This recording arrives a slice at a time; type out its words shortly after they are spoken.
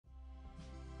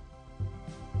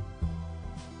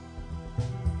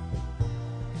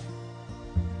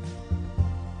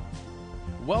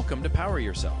Welcome to Power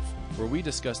Yourself, where we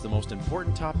discuss the most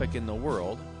important topic in the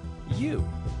world, you.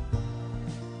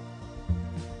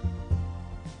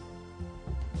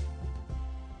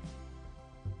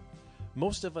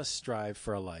 Most of us strive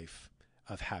for a life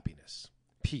of happiness,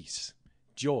 peace,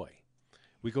 joy.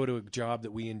 We go to a job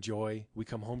that we enjoy. We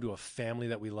come home to a family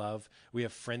that we love. We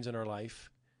have friends in our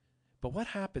life. But what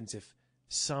happens if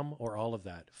some or all of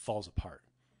that falls apart?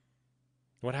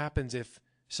 What happens if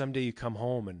someday you come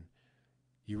home and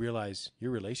you realize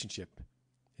your relationship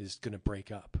is going to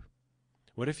break up?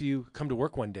 What if you come to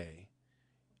work one day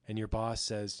and your boss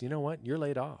says, you know what, you're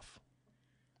laid off.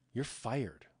 You're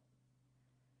fired.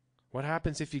 What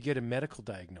happens if you get a medical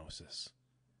diagnosis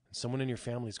and someone in your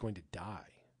family is going to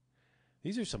die?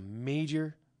 These are some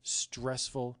major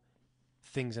stressful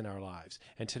things in our lives.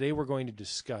 And today we're going to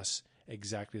discuss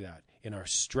exactly that in our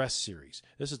stress series.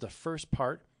 This is the first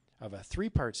part of a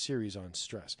 3-part series on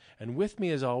stress. And with me,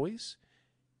 as always,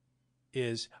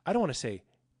 is, I don't want to say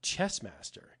chess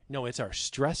master. No, it's our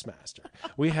stress master.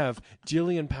 We have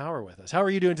Jillian Power with us. How are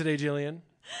you doing today, Jillian?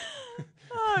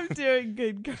 Oh, I'm doing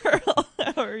good, girl.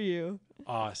 How are you?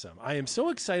 Awesome. I am so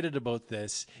excited about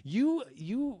this.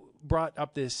 You brought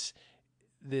up this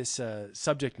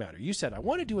subject matter. You said, I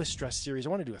want to do a stress series. I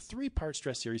want to do a 3-part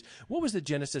stress series. What was the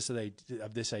genesis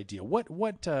of this idea? What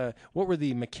were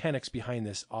the mechanics behind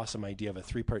this awesome idea of a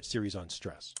 3-part series on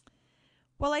stress?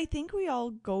 Well, I think we all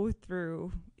go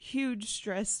through huge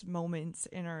stress moments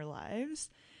in our lives.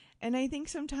 And I think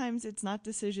sometimes it's not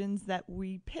decisions that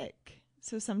we pick.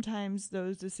 So sometimes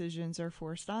those decisions are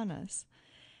forced on us.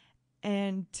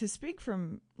 And to speak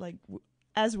from,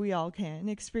 as we all can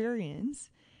experience,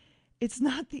 it's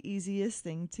not the easiest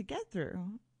thing to get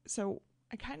through. So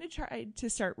I kind of tried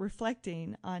to start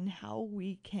reflecting on how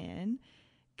we can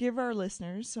give our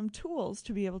listeners some tools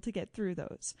to be able to get through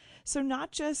those. So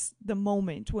not just the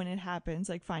moment when it happens,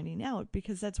 like finding out,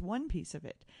 because that's one piece of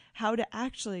it. How to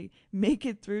actually make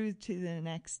it through to the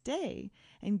next day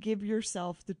and give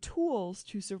yourself the tools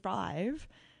to survive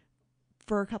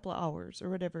for a couple of hours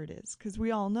or whatever it is. Because we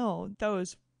all know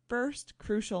those first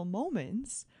crucial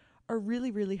moments are really,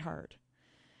 really hard.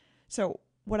 So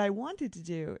what I wanted to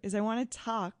do is I want to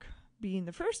talk, being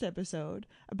the first episode,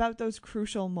 about those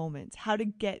crucial moments, how to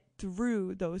get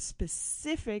through those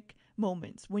specific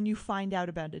moments when you find out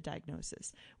about a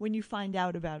diagnosis, when you find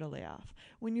out about a layoff,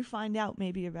 when you find out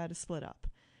maybe about a split up,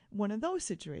 one of those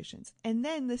situations. And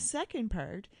then the second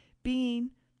part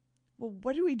being, well,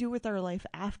 what do we do with our life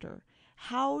after?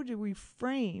 How do we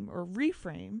frame or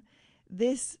reframe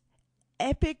this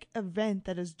epic event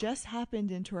that has just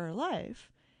happened into our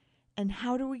life, and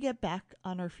how do we get back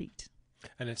on our feet?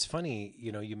 And it's funny,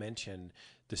 you mentioned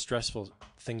the stressful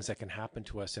things that can happen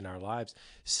to us in our lives.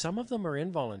 Some of them are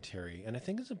involuntary, and I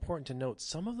think it's important to note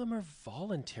some of them are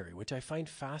voluntary, which I find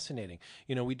fascinating.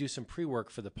 We do some pre-work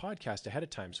for the podcast ahead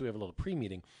of time, so we have a little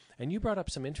pre-meeting, and you brought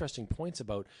up some interesting points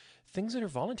about things that are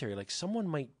voluntary, like someone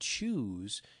might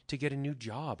choose to get a new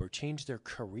job or change their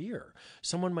career.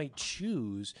 Someone might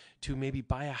choose to maybe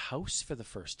buy a house for the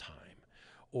first time,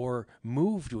 or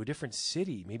move to a different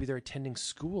city. Maybe they're attending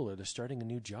school or they're starting a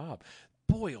new job.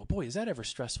 Boy, oh boy, is that ever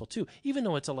stressful too, even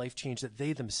though it's a life change that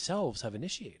they themselves have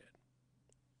initiated.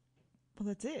 Well,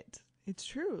 that's it. It's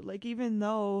true. Even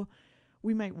though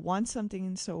we might want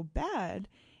something so bad,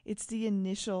 it's the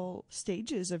initial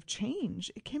stages of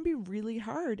change. It can be really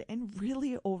hard and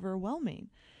really overwhelming.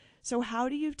 So how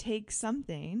do you take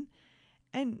something,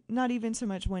 and not even so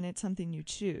much when it's something you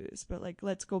choose, but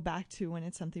let's go back to when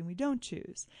it's something we don't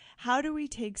choose. How do we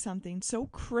take something so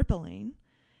crippling,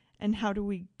 and how do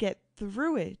we get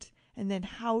through it? And then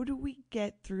how do we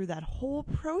get through that whole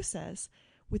process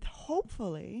with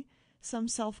hopefully some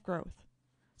self-growth?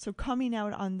 So coming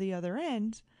out on the other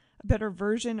end, a better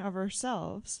version of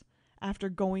ourselves after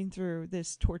going through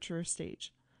this torturous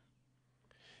stage.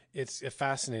 It's a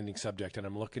fascinating subject, and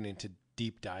I'm looking into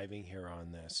deep diving here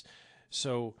on this.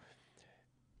 So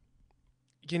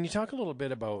can you talk a little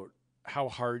bit about how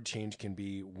hard change can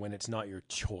be when it's not your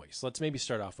choice? Let's maybe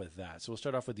start off with that. So we'll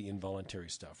start off with the involuntary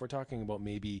stuff. We're talking about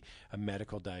maybe a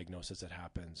medical diagnosis that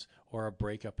happens, or a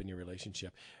breakup in your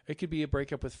relationship. It could be a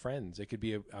breakup with friends. It could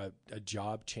be a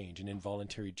job change, an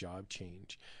involuntary job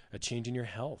change, a change in your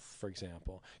health, for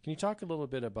example. Can you talk a little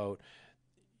bit about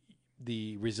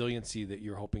the resiliency that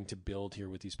you're hoping to build here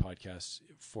with these podcasts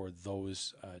for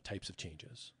those types of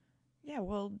changes? Yeah,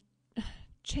 well,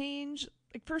 change,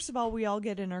 first of all, we all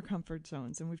get in our comfort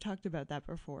zones, and we've talked about that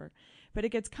before. But it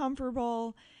gets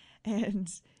comfortable and,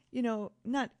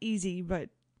 not easy, but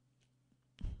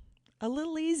a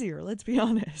little easier, let's be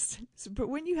honest. But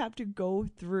when you have to go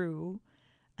through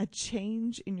a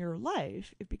change in your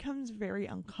life, it becomes very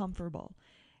uncomfortable.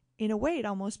 In a way, it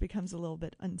almost becomes a little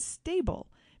bit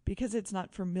unstable because it's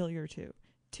not familiar to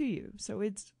you. So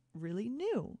it's really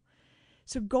new.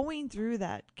 So going through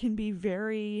that can be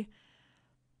very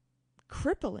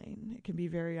crippling. It can be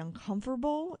very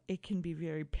uncomfortable. It can be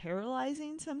very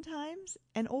paralyzing sometimes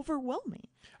and overwhelming.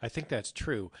 I think that's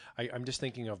true. I'm just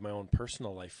thinking of my own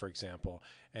personal life, for example,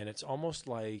 and it's almost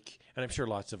like, and I'm sure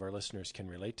lots of our listeners can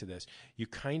relate to this, you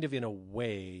kind of, in a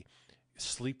way,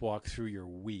 sleepwalk through your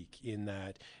week in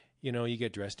that, you know, you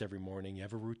get dressed every morning, you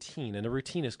have a routine, and a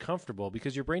routine is comfortable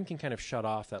because your brain can kind of shut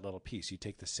off that little piece. You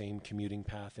take the same commuting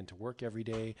path into work every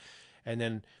day, and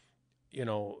then, you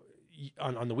know,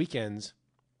 on the weekends,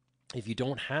 if you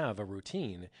don't have a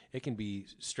routine, it can be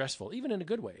stressful, even in a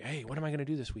good way. Hey, what am I going to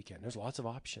do this weekend? There's lots of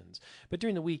options. But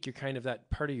during the week, you're kind of, that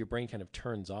part of your brain kind of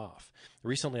turns off.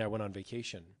 Recently, I went on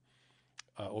vacation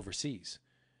overseas,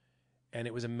 and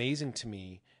it was amazing to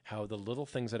me how the little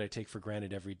things that I take for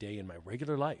granted every day in my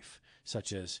regular life,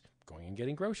 such as going and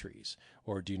getting groceries,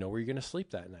 or do you know where you're going to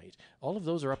sleep that night? All of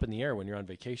those are up in the air when you're on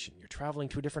vacation. You're traveling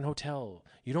to a different hotel.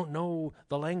 You don't know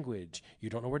the language. You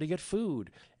don't know where to get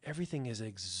food. Everything is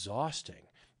exhausting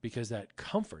because that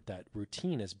comfort, that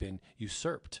routine has been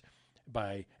usurped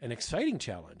by an exciting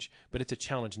challenge, but it's a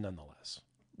challenge nonetheless.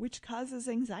 Which causes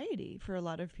anxiety for a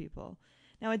lot of people.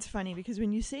 Now, it's funny because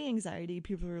when you say anxiety,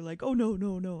 people are like, oh,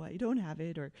 no, I don't have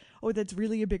it. Or, oh, that's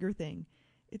really a bigger thing.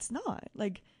 It's not.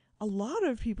 Like, a lot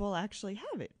of people actually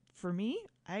have it. For me,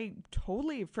 I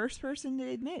totally, first person to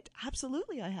admit,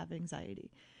 absolutely I have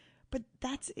anxiety. But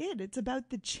that's it. It's about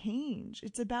the change.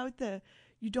 It's about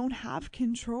you don't have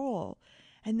control.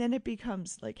 And then it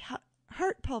becomes like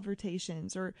heart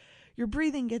palpitations, or your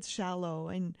breathing gets shallow,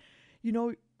 and, you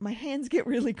know, my hands get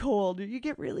really cold, or you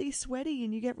get really sweaty,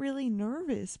 and you get really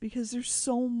nervous because there's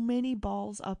so many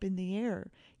balls up in the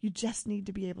air. You just need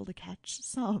to be able to catch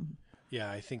some. Yeah,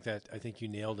 I think you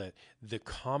nailed it. The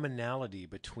commonality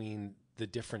between the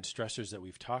different stressors that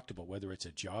we've talked about, whether it's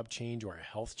a job change or a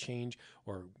health change,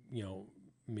 or, you know,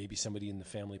 maybe somebody in the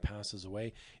family passes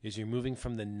away, is you're moving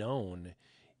from the known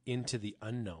into the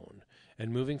unknown.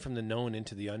 And moving from the known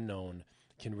into the unknown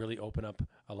can really open up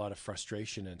a lot of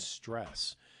frustration and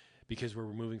stress because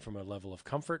we're moving from a level of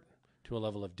comfort to a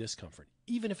level of discomfort,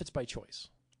 even if it's by choice.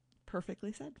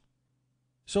 Perfectly said.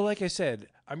 So like I said,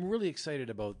 I'm really excited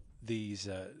about these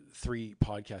 3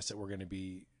 podcasts that we're going to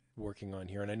be working on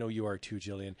here. And I know you are too,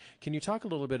 Jillian. Can you talk a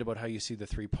little bit about how you see the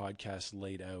 3 podcasts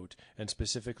laid out, and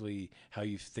specifically how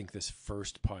you think this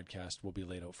first podcast will be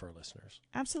laid out for our listeners?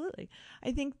 Absolutely.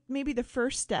 I think maybe the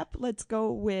first step, let's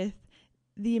go with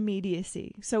the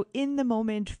immediacy. So in the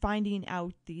moment, finding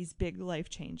out these big life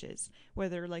changes,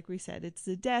 whether, like we said, it's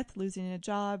the death, losing a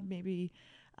job, maybe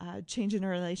changing a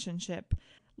relationship.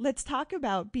 Let's talk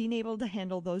about being able to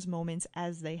handle those moments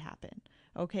as they happen.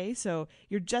 Okay, so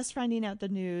you're just finding out the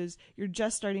news, you're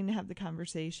just starting to have the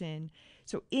conversation.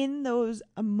 So in those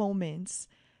moments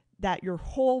that your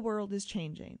whole world is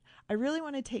changing, I really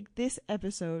want to take this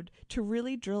episode to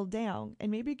really drill down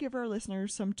and maybe give our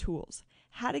listeners some tools.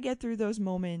 How to get through those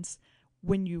moments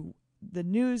when the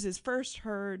news is first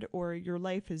heard or your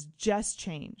life has just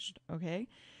changed, okay?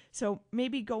 So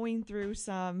maybe going through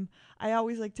I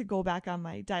always like to go back on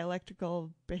my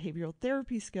dialectical behavioral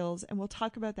therapy skills, and we'll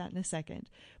talk about that in a second.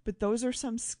 But those are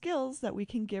some skills that we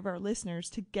can give our listeners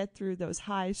to get through those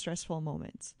high stressful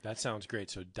moments. That sounds great.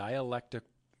 So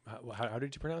how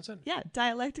did you pronounce it? Yeah,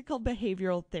 dialectical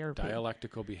behavioral therapy.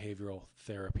 Dialectical behavioral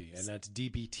therapy, and that's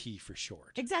DBT for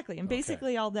short. Exactly. And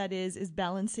basically all that is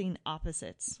balancing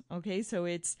opposites. Okay, so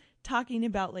it's talking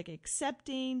about like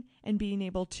accepting and being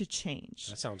able to change.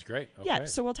 That sounds great. Okay. Yeah,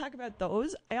 so we'll talk about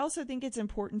those. I also think it's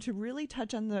important to really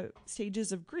touch on the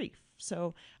stages of grief.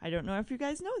 So I don't know if you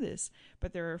guys know this,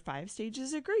 but there are 5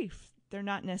 stages of grief. They're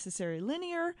not necessarily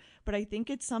linear, but I think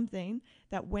it's something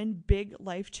that when big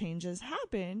life changes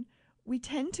happen, we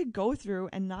tend to go through,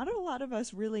 and not a lot of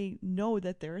us really know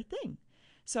that they're a thing.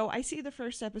 So I see the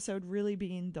first episode really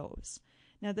being those.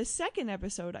 Now, the second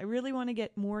episode, I really want to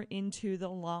get more into the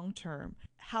long term.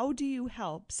 How do you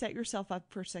help set yourself up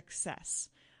for success?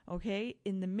 Okay,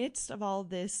 in the midst of all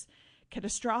this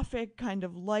catastrophic kind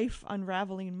of life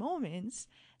unraveling moments,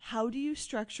 how do you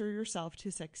structure yourself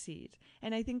to succeed?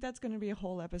 And I think that's going to be a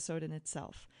whole episode in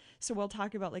itself. So we'll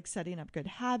talk about like setting up good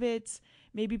habits,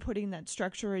 maybe putting that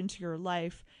structure into your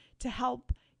life to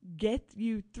help get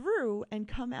you through and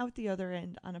come out the other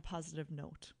end on a positive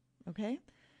note. Okay?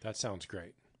 That sounds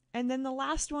great. And then the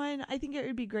last one, I think it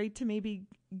would be great to maybe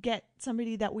get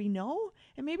somebody that we know,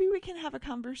 and maybe we can have a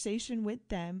conversation with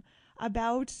them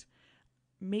about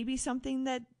maybe something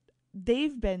that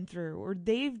they've been through or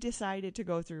they've decided to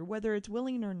go through, whether it's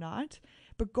willing or not,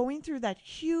 but going through that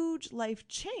huge life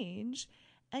change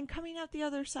and coming out the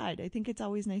other side. I think it's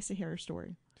always nice to hear a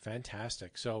story.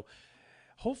 Fantastic. So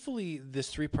hopefully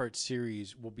this 3-part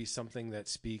series will be something that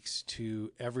speaks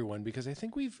to everyone, because I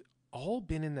think we've all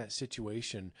been in that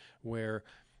situation where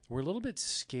we're a little bit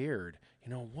scared.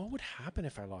 What would happen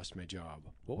if I lost my job?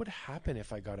 What would happen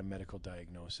if I got a medical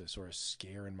diagnosis or a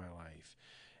scare in my life?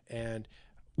 And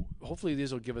hopefully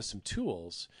these will give us some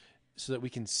tools so that we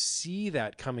can see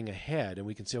that coming ahead, and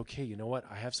we can say, okay, you know what?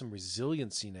 I have some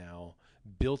resiliency now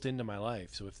built into my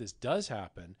life. So if this does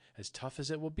happen, as tough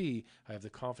as it will be, I have the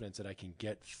confidence that I can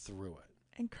get through it.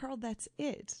 And Carl, that's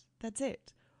it. That's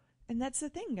it. And that's the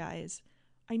thing, guys.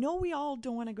 I know we all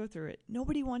don't want to go through it.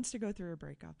 Nobody wants to go through a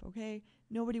breakup, okay?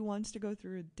 Nobody wants to go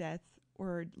through a death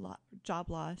or job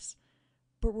loss,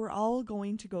 but we're all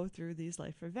going to go through these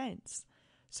life events.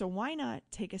 So why not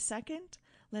take a second?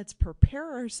 Let's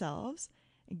prepare ourselves,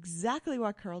 exactly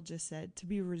what Carl just said, to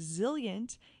be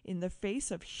resilient in the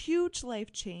face of huge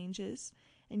life changes,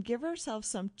 and give ourselves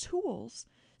some tools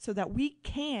so that we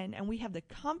can, and we have the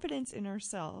confidence in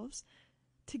ourselves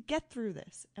to get through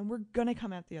this, and we're going to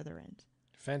come out the other end.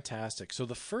 Fantastic. So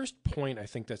the first point I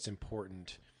think that's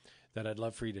important that I'd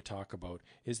love for you to talk about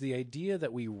is the idea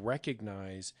that we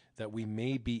recognize that we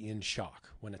may be in shock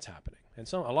when it's happening. And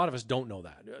so a lot of us don't know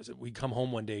that. We come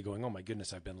home one day going, oh my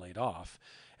goodness, I've been laid off.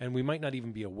 And we might not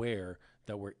even be aware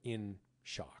that we're in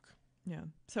shock. Yeah.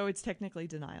 So it's technically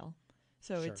denial.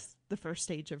 So Sure. It's the first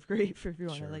stage of grief, if you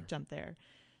want Sure. to jump there.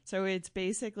 So it's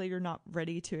basically you're not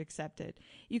ready to accept it.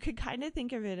 You could kind of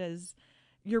think of it as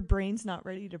your brain's not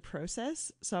ready to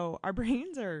process. So our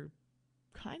brains are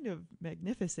kind of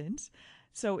magnificent.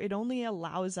 So it only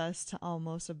allows us to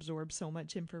almost absorb so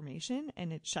much information,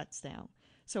 and it shuts down.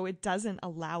 So it doesn't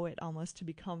allow it almost to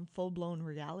become full-blown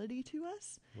reality to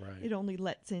us. Right. It only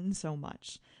lets in so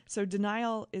much. So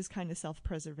denial is kind of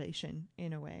self-preservation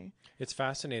in a way. It's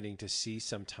fascinating to see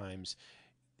sometimes,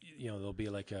 there'll be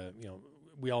like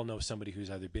we all know somebody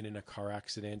who's either been in a car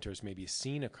accident or has maybe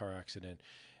seen a car accident,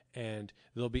 and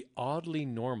they'll be oddly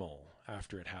normal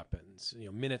after it happens.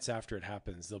 Minutes after it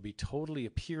happens, they'll be totally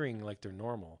appearing like they're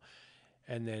normal.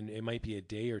 And then it might be a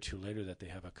day or two later that they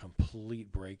have a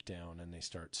complete breakdown and they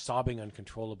start sobbing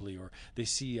uncontrollably, or they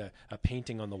see a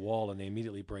painting on the wall and they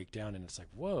immediately break down, and it's like,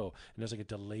 whoa. And there's like a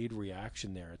delayed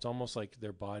reaction there. It's almost like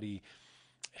their body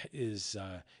is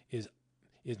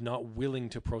not willing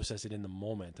to process it in the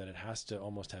moment, that it has to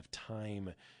almost have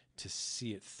time to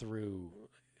see it through.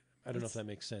 I don't know if that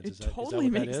makes sense. It Is that totally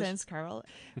what that makes is? sense, Carl.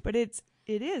 But it's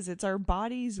our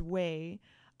body's way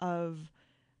of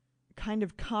kind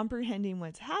of comprehending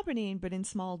what's happening, but in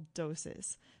small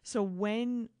doses. So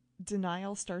when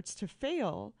denial starts to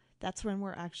fail, that's when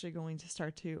we're actually going to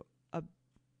start to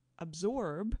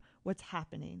absorb what's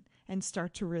happening and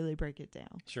start to really break it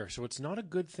down. Sure. So it's not a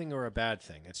good thing or a bad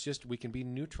thing. It's just we can be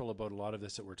neutral about a lot of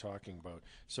this that we're talking about.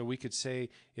 So we could say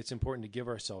it's important to give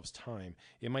ourselves time.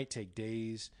 It might take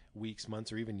days, weeks,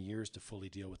 months, or even years to fully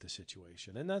deal with the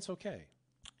situation, and that's okay.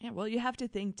 Yeah, well, you have to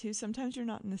think, too, sometimes you're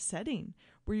not in a setting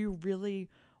where you really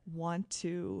want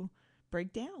to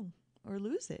break down or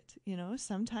lose it.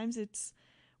 Sometimes it's,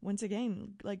 once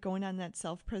again, like going on that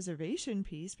self-preservation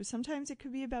piece, but sometimes it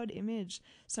could be about image.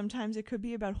 Sometimes it could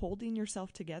be about holding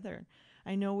yourself together.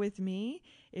 I know with me,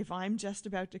 if I'm just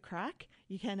about to crack,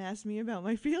 you can't ask me about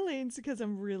my feelings because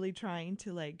I'm really trying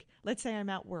to, let's say I'm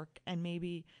at work and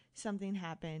maybe something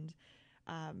happened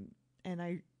and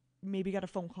I maybe got a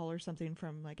phone call or something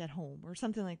from at home or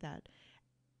something like that.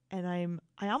 And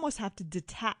I almost have to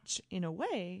detach in a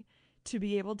way to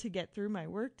be able to get through my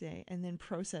workday and then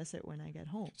process it when I get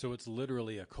home. So it's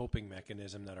literally a coping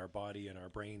mechanism that our body and our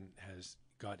brain has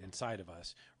got inside of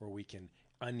us, where we can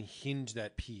unhinge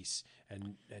that piece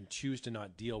and choose to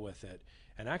not deal with it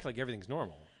and act like everything's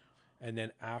normal. And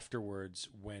then afterwards,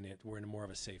 when we're in more of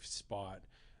a safe spot,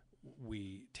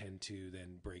 we tend to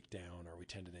then break down, or we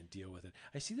tend to then deal with it.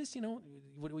 I see this,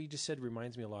 what we just said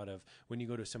reminds me a lot of when you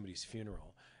go to somebody's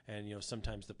funeral, and,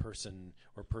 sometimes the person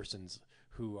or persons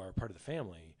who are part of the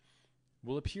family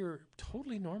will appear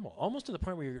totally normal, almost to the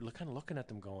point where you're kind of looking at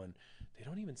them going, they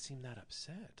don't even seem that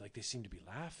upset. Like they seem to be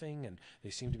laughing and they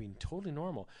seem to be totally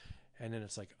normal. And then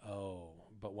it's like, oh,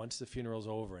 but once the funeral's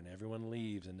over and everyone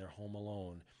leaves and they're home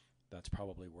alone, that's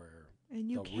probably where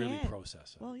they'll really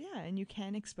process it. Well, yeah, and you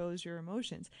can expose your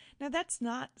emotions. Now, that's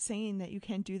not saying that you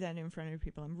can't do that in front of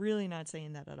people. I'm really not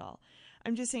saying that at all.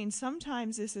 I'm just saying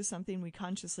sometimes this is something we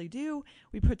consciously do.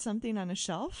 We put something on a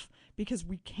shelf because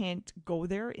we can't go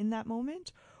there in that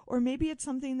moment. Or maybe it's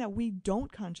something that we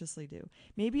don't consciously do.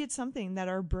 Maybe it's something that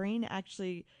our brain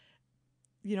actually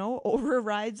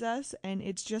overrides us, and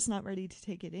it's just not ready to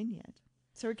take it in yet.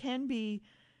 So it can be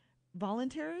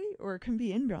voluntary or it can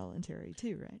be involuntary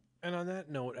too, right? And on that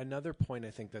note, another point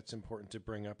I think that's important to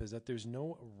bring up is that there's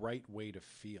no right way to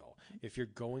feel. If you're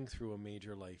going through a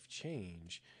major life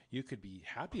change, you could be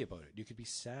happy about it. You could be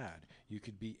sad. You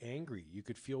could be angry. You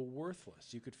could feel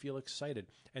worthless. You could feel excited.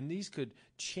 And these could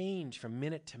change from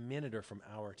minute to minute or from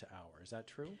hour to hour. Is that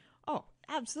true? Oh,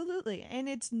 absolutely. And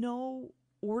it's no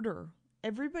order.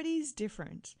 Everybody's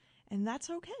different, and that's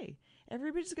okay.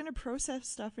 Everybody's going to process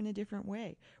stuff in a different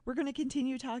way. We're going to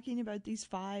continue talking about these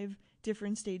 5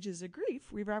 different stages of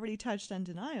grief. We've already touched on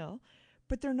denial,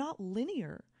 but they're not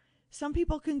linear. Some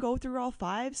people can go through all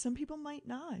 5. Some people might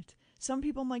not. Some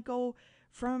people might go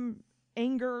from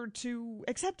anger to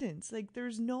acceptance. Like,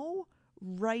 there's no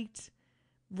right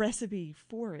recipe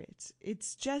for it.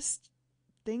 It's just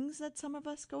things that some of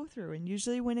us go through. And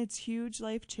usually when it's huge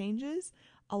life changes,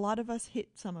 a lot of us hit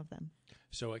some of them.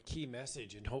 So a key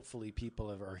message, and hopefully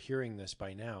people are hearing this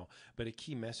by now, but a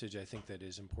key message I think that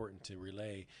is important to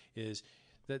relay is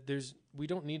that we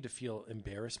don't need to feel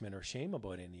embarrassment or shame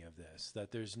about any of this,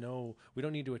 that we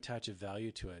don't need to attach a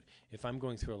value to it. If I'm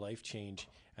going through a life change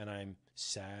and I'm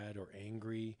sad or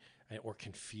angry or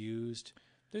confused,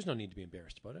 there's no need to be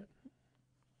embarrassed about it.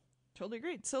 Totally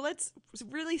agreed. So let's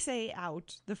really say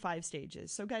out the 5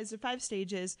 stages. So guys, the 5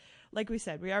 stages, like we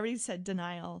said, we already said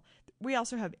denial. We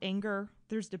also have anger,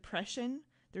 there's depression,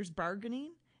 there's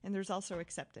bargaining, and there's also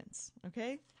acceptance.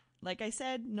 Okay? Like I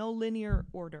said, no linear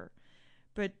order.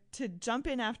 But to jump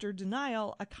in after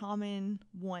denial, a common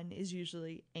one is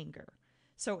usually anger.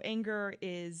 So anger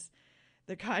is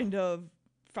the kind of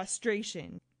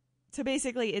frustration. So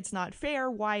basically, it's not fair.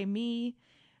 Why me?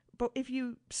 But if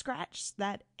you scratch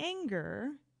that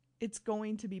anger, it's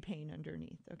going to be pain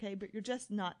underneath, okay? But you're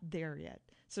just not there yet.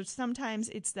 So sometimes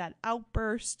it's that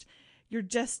outburst. You're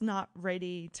just not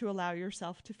ready to allow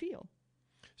yourself to feel.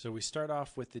 So we start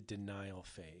off with the denial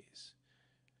phase.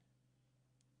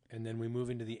 And then we move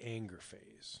into the anger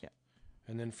phase. Yeah.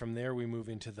 And then from there, we move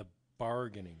into the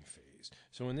bargaining phase.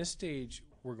 So in this stage,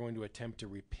 we're going to attempt to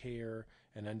repair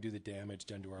and undo the damage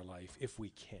done to our life if we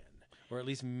can, or at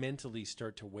least mentally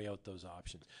start to weigh out those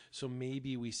options. So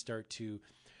maybe we start to,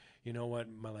 you know what,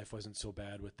 my life wasn't so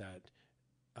bad with that,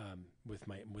 with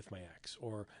my ex,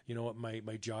 or you know what,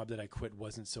 my job that I quit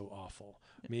wasn't so awful.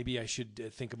 Maybe I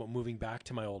should think about moving back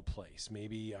to my old place.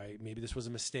 Maybe this was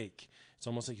a mistake. It's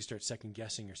almost like you start second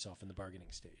guessing yourself in the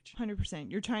bargaining stage.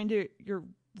 100%. You're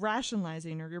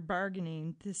rationalizing or you're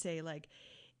bargaining to say like,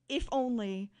 if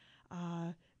only,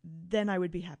 then I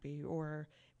would be happy, or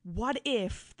what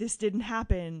if this didn't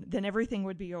happen, then everything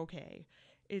would be okay.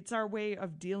 It's our way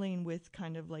of dealing with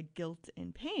kind of like guilt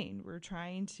and pain. We're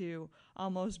trying to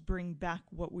almost bring back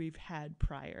what we've had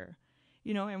prior,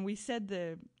 and we said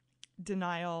the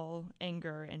denial,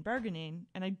 anger, and bargaining,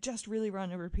 and I just really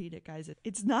want to repeat it, guys.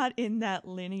 It's not in that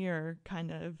linear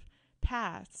kind of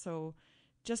path. So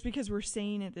just because we're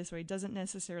saying it this way doesn't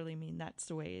necessarily mean that's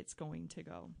the way it's going to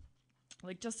go.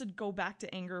 Like, just to go back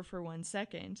to anger for 1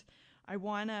 second, I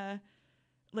want us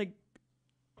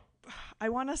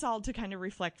all to kind of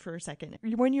reflect for a second.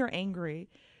 When you're angry,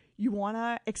 you want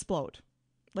to explode.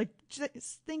 Like,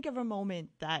 just think of a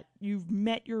moment that you've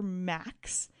met your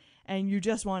max and you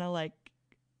just want to, like,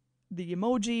 the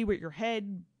emoji with your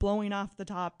head blowing off the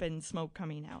top and smoke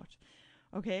coming out.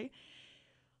 Okay?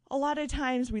 A lot of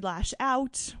times we lash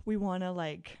out. We want to,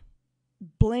 like,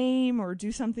 blame or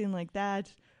do something like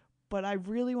that. But I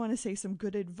really want to say some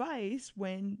good advice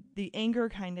when the anger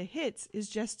kind of hits is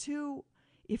just to,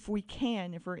 if we're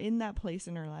in that place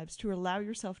in our lives, to allow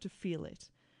yourself to feel it,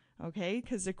 okay?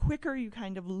 Because the quicker you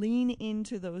kind of lean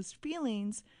into those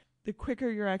feelings, the quicker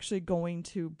you're actually going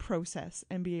to process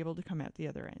and be able to come out the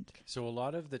other end. So a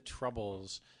lot of the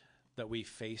troubles that we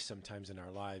face sometimes in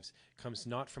our lives comes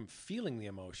not from feeling the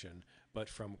emotion, but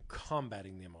from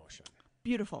combating the emotion.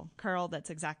 Beautiful, Carl, that's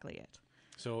exactly it.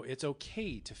 So it's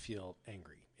okay to feel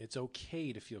angry. It's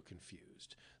okay to feel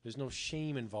confused. There's no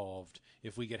shame involved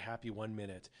if we get happy 1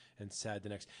 minute and sad the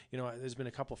next. There's been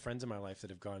a couple friends in my life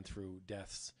that have gone through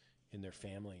deaths in their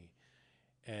family,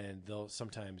 and they'll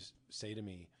sometimes say to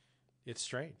me, it's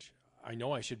strange. I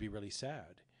know I should be really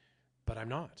sad, but I'm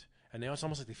not. And now it's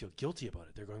almost like they feel guilty about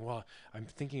it. They're going, well, I'm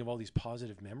thinking of all these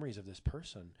positive memories of this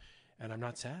person, and I'm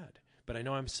not sad. But I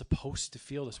know I'm supposed to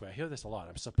feel this way. I hear this a lot.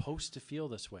 I'm supposed to feel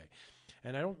this way.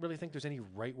 And I don't really think there's any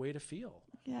right way to feel.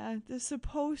 Yeah, they're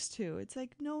supposed to. It's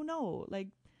like, no. Like,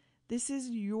 this is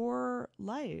your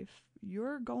life.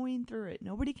 You're going through it.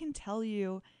 Nobody can tell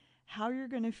you how you're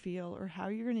going to feel or how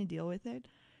you're going to deal with it.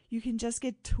 You can just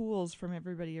get tools from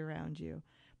everybody around you.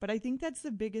 But I think that's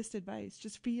the biggest advice.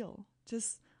 Just feel.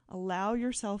 Just allow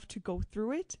yourself to go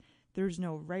through it. There's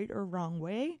no right or wrong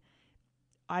way.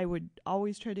 I would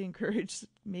always try to encourage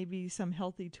maybe some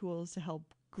healthy tools to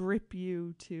help grip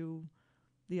you to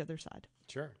the other side.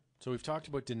 Sure. So we've talked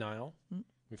about denial.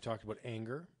 We've talked about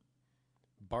anger,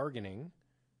 bargaining,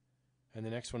 and the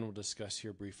next one we'll discuss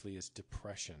here briefly is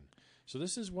depression. So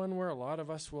this is one where a lot of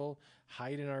us will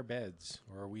hide in our beds,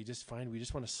 or we just find we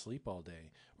just want to sleep all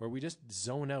day, or we just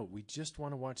zone out. We just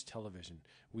want to watch television.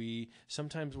 We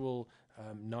sometimes will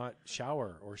not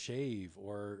shower or shave,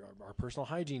 or our personal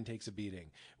hygiene takes a beating.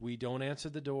 We don't answer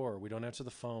the door. We don't answer the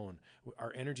phone.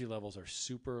 Our energy levels are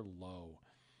super low.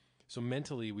 So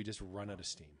mentally, we just run out of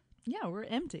steam. Yeah, we're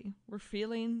empty. We're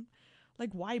feeling like,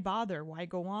 why bother? Why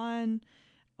go on?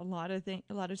 A lot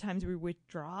of times we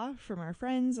withdraw from our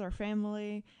friends, our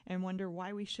family, and wonder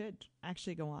why we should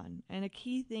actually go on. And a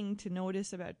key thing to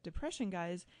notice about depression,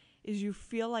 guys, is you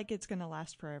feel like it's going to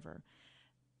last forever.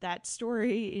 That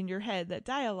story in your head, that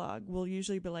dialogue, will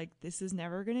usually be like, this is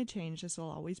never going to change. This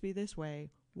will always be this way.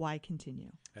 Why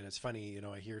continue? And it's funny,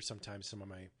 I hear sometimes some of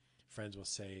my friends will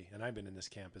say, and I've been in this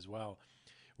camp as well,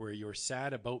 where you're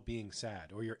sad about being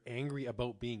sad, or you're angry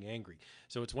about being angry.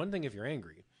 So it's one thing if you're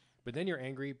angry, but then you're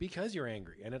angry because you're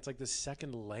angry. And it's like this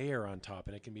second layer on top,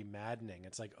 and it can be maddening.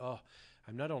 It's like, oh,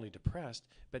 I'm not only depressed,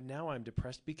 but now I'm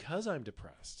depressed because I'm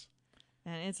depressed.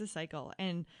 And it's a cycle.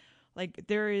 And like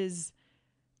there's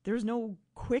no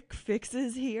quick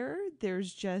fixes here.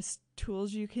 There's just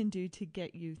tools you can do to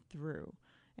get you through.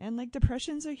 And like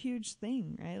depression's a huge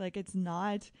thing, right? Like it's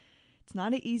not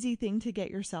an easy thing to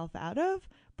get yourself out of,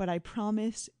 but I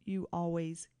promise you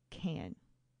always can.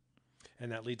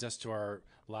 And that leads us to our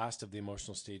last of the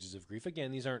emotional stages of grief.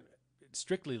 Again, these aren't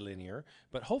strictly linear,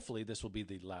 but hopefully this will be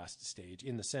the last stage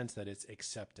in the sense that it's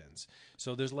acceptance.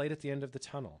 So there's light at the end of the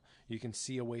tunnel. You can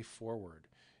see a way forward.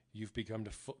 You've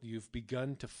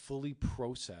begun to fully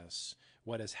process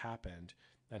what has happened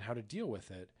and how to deal with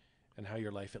it, and how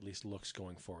your life at least looks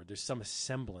going forward. There's some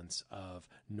semblance of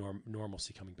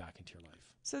normalcy coming back into your life.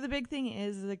 So the big thing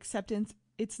is acceptance.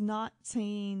 It's not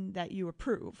saying that you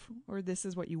approve or this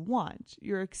is what you want.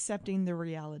 You're accepting the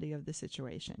reality of the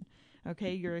situation.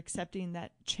 Okay? You're accepting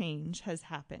that change has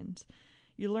happened.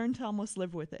 You learn to almost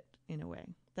live with it in a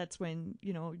way. That's when,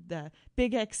 the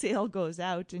big exhale goes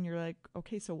out and you're like,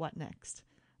 okay, so what next?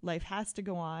 Life has to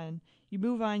go on. You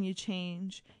move on, you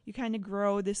change, you kind of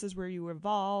grow. This is where you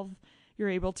evolve. You're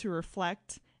able to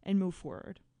reflect and move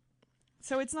forward.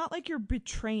 So it's not like you're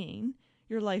betraying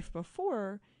your life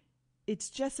before. It's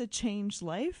just a changed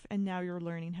life, and now you're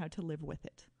learning how to live with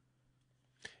it.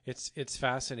 It's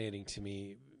fascinating to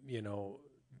me,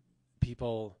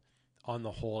 people on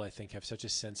the whole, I think, have such a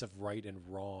sense of right and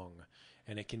wrong,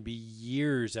 and it can be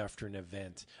years after an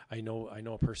event. I know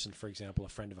a person, for example, a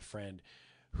friend of a friend,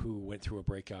 who went through a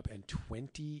breakup, and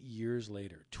 20 years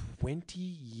later,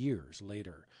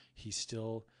 he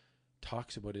still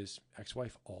talks about his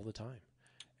ex-wife all the time.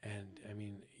 And I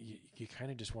mean, you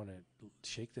kind of just want to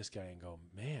shake this guy and go,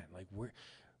 man, like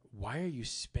why are you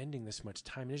spending this much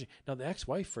time and energy? Now, the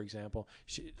ex-wife, for example,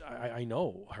 I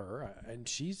know her, and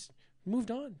she's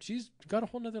moved on. She's got a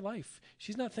whole nother life.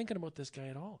 She's not thinking about this guy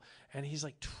at all. And he's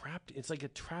like trapped. It's like a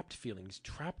trapped feeling. He's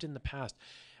trapped in the past.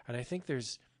 And I think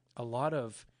there's a lot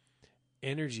of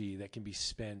energy that can be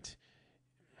spent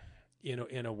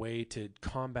in a way to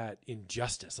combat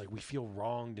injustice. Like we feel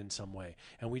wronged in some way,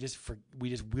 and we just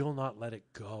will not let it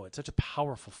go. It's such a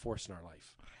powerful force in our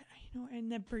life.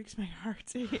 And that breaks my heart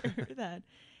to hear that.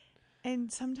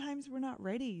 And sometimes we're not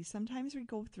ready. Sometimes we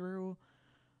go through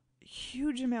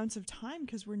huge amounts of time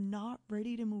because we're not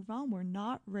ready to move on. We're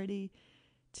not ready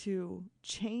to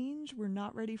change. We're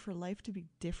not ready for life to be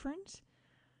different.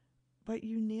 But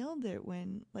you nailed it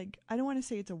when, like, I don't want to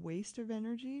say it's a waste of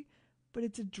energy, but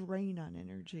it's a drain on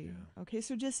energy. Yeah. Okay,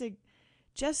 so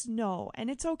just know, and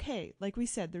it's okay. Like we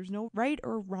said, there's no right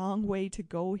or wrong way to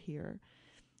go here.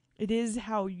 It is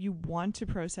how you want to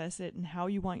process it and how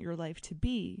you want your life to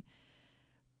be.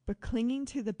 But clinging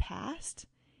to the past,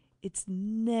 it's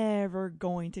never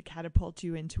going to catapult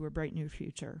you into a bright new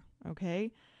future.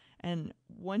 Okay? And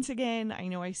once again, I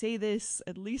know I say this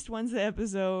at least once an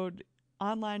episode,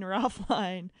 online or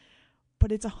offline,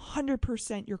 but it's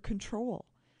 100% your control.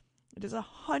 It is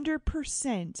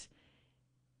 100%.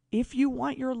 If you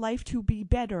want your life to be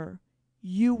better,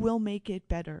 you will make it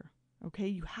better. Okay?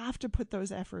 You have to put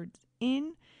those efforts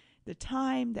in, the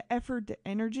time, the effort, the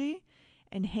energy,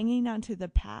 and hanging on to the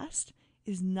past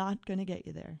is not going to get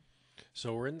you there.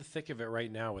 So we're in the thick of it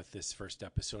right now with this first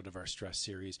episode of our stress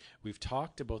series. We've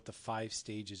talked about the 5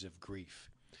 stages of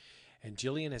grief. And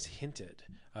Jillian has hinted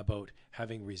about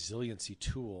having resiliency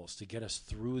tools to get us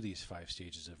through these 5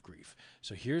 stages of grief.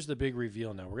 So here's the big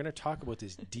reveal now. We're going to talk about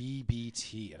this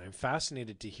DBT, and I'm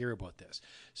fascinated to hear about this.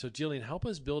 So Jillian, help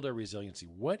us build our resiliency.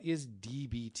 What is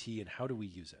DBT and how do we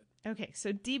use it? Okay,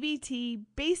 so DBT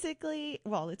basically,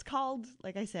 well, it's called,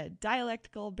 like I said,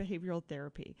 dialectical behavioral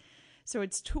therapy. So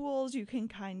it's tools you can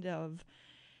kind of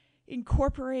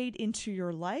incorporate into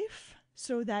your life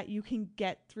so that you can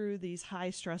get through these high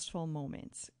stressful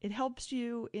moments. It helps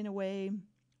you, in a way,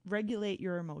 regulate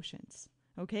your emotions,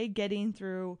 okay? Getting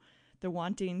through the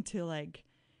wanting to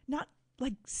not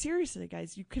seriously,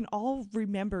 guys, you can all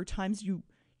remember times you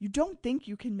don't think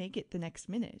you can make it the next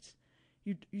minute.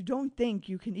 You don't think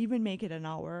you can even make it an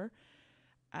hour.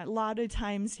 A lot of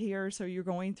times here, so you're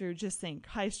going through, just think,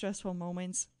 high stressful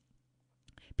moments.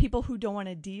 People who don't want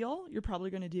to deal, you're probably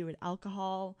going to do with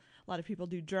alcohol. A lot of people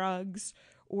do drugs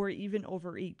or even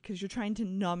overeat because you're trying to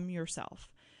numb yourself.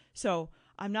 So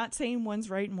I'm not saying one's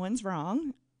right and one's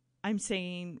wrong. I'm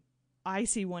saying I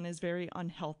see one as very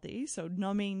unhealthy. So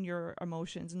numbing your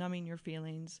emotions, numbing your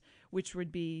feelings, which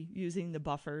would be using the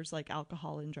buffers like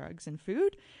alcohol and drugs and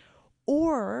food.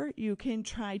 Or you can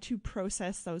try to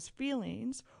process those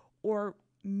feelings or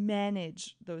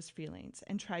manage those feelings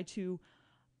and try to,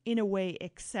 in a way,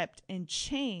 accept and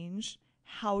change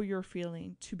how you're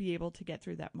feeling to be able to get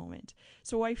through that moment.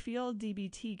 So I feel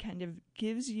DBT kind of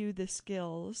gives you the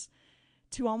skills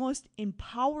to almost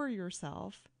empower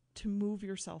yourself to move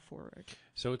yourself forward.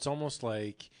 So it's almost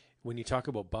like when you talk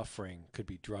about buffering, could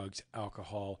be drugs,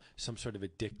 alcohol, some sort of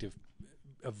addictive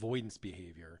avoidance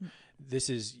behavior. This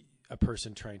is a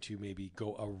person trying to maybe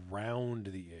go around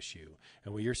the issue.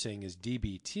 And what you're saying is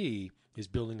DBT is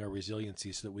building our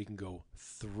resiliency so that we can go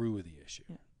through the issue.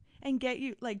 Yeah. And get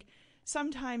you,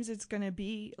 sometimes it's going to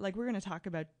be, we're going to talk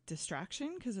about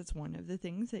distraction because it's one of the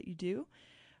things that you do.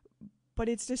 But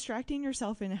it's distracting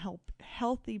yourself in a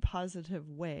healthy, positive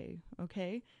way,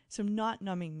 okay? So not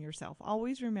numbing yourself.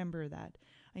 Always remember that.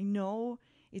 I know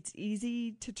it's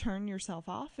easy to turn yourself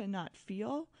off and not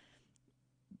feel,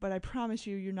 but I promise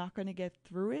you, you're not going to get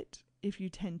through it if you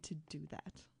tend to do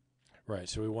that. Right.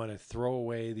 So we want to throw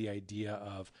away the idea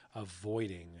of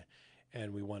avoiding,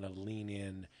 and we want to lean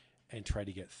in and try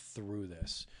to get through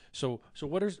this. So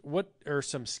what are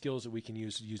some skills that we can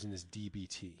use using this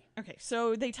DBT? Okay.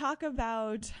 So they talk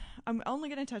about, I'm only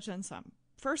going to touch on some.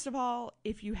 First of all,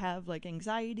 if you have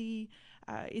anxiety,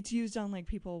 it's used on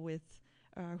people with,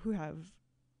 who have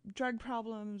drug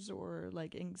problems or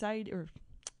anxiety or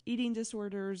eating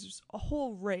disorders. There's a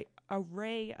whole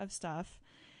array of stuff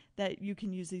that you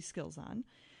can use these skills on.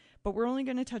 But we're only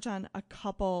going to touch on a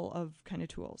couple of kind of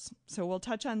tools. So we'll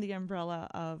touch on the umbrella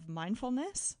of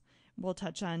mindfulness. We'll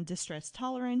touch on distress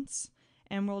tolerance.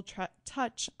 And we'll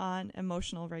touch on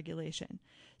emotional regulation.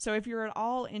 So if you're at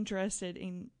all interested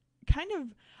in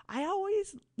I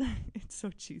always, it's so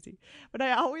cheesy, but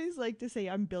I always like to say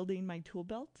I'm building my tool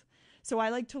belt. So I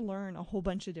like to learn a whole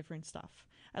bunch of different stuff.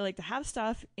 I like to have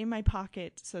stuff in my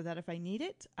pocket so that if I need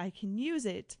it, I can use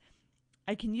it.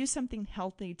 I can use something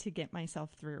healthy to get myself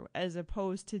through as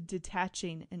opposed to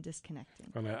detaching and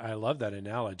disconnecting. And I love that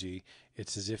analogy.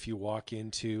 It's as if you walk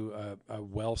into a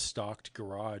well-stocked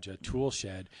garage, a tool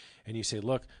shed, and you say,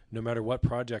 look, no matter what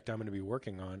project I'm going to be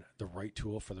working on, the right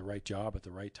tool for the right job at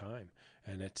the right time.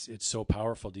 And it's so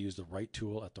powerful to use the right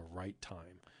tool at the right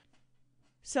time.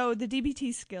 So the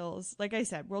DBT skills, like I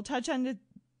said, we'll touch on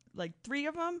 3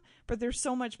 of them, but there's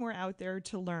so much more out there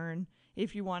to learn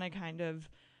if you want to kind of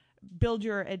build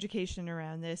your education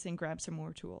around this and grab some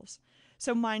more tools.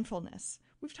 So mindfulness.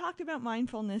 We've talked about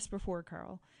mindfulness before,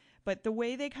 Carl, but the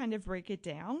way they kind of break it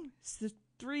down is the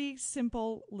 3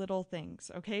 simple little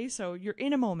things, okay? So you're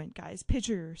in a moment, guys.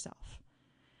 Picture yourself.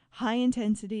 High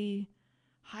intensity,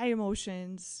 high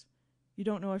emotions. You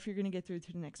don't know if you're going to get through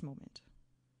to the next moment.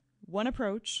 One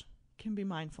approach can be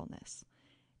mindfulness.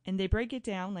 And they break it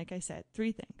down, like I said,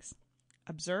 3 things.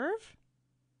 Observe,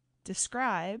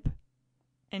 describe,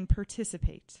 and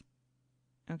participate.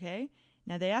 Okay?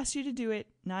 Now they ask you to do it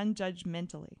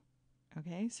non-judgmentally.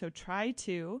 Okay? So try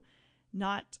to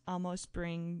not almost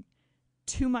bring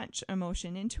too much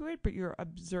emotion into it, but you're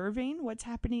observing what's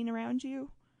happening around you.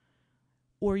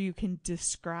 Or you can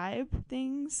describe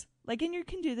things. And you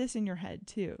can do this in your head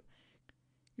too.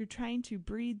 You're trying to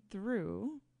breathe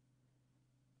through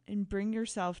and bring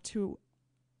yourself to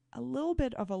a little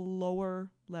bit of a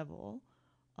lower level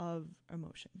of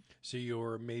emotion. So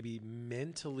you're maybe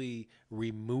mentally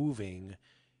removing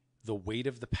the weight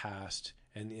of the past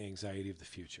and the anxiety of the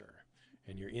future,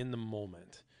 and you're in the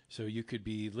moment. So you could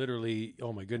be literally,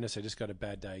 oh my goodness, I just got a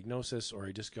bad diagnosis, or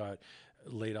I just got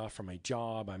laid off from my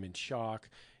job. I'm in shock.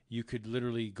 you could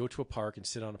literally go to a park and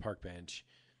sit on a park bench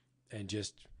and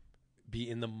just be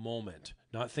in the moment,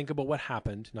 not think about what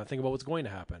happened, not think about what's going to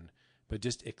happen, but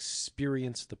just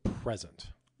experience the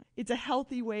present. It's a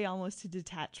healthy way almost to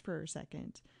detach for a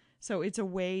second. So it's a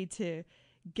way to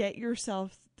get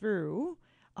yourself through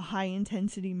a high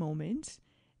intensity moment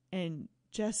and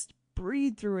just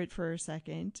breathe through it for a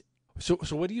second. So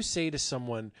what do you say to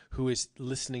someone who is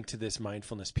listening to this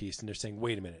mindfulness piece and they're saying,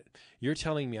 wait a minute, you're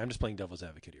telling me, I'm just playing devil's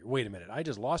advocate here. Wait a minute, I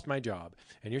just lost my job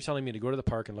and you're telling me to go to the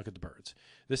park and look at the birds.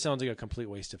 This sounds like a complete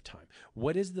waste of time.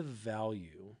 What is the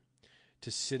value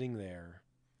to sitting there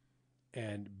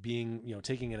and being,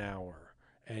 taking an hour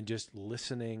and just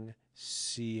listening,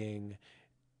 seeing,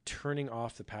 turning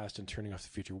off the past and turning off the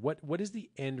future? What is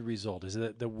the end result? Is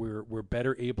it that we're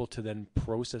better able to then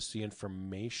process the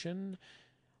information?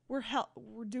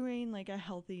 We're doing like a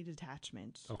healthy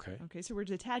detachment. Okay. So we're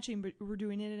detaching, but we're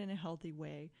doing it in a healthy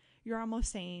way. You're almost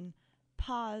saying,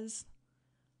 pause.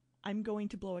 I'm going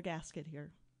to blow a gasket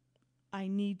here. I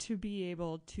need to be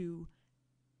able to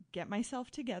get myself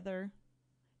together,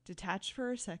 detach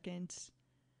for a second,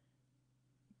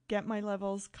 get my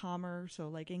levels calmer. So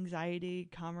like anxiety,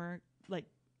 calmer, like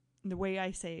the way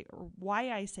I say, or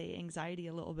why I say anxiety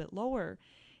a little bit lower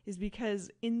is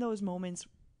because in those moments,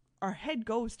 our head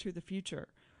goes to the future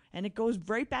and it goes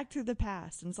right back to the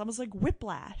past. And it's almost like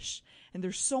whiplash. And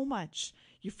there's so much.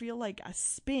 You feel like a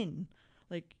spin,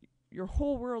 like your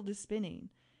whole world is spinning.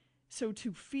 So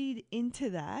to feed into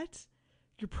that,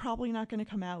 you're probably not going to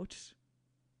come out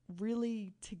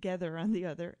really together on the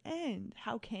other end.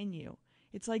 How can you?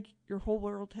 It's like your whole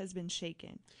world has been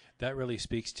shaken. That really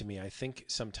speaks to me. I think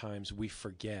sometimes we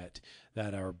forget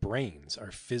that our brains, our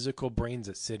physical brains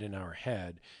that sit in our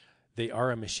head, they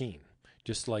are a machine,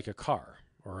 just like a car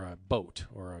or a boat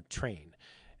or a train.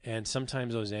 And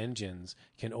sometimes those engines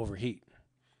can overheat,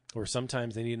 or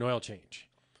sometimes they need an oil change,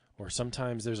 or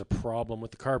sometimes there's a problem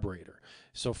with the carburetor.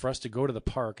 So for us to go to the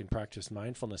park and practice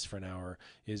mindfulness for an hour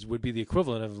would be the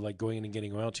equivalent of like going in and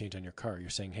getting oil change on your car. You're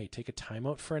saying, hey, take a time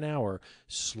out for an hour,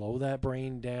 slow that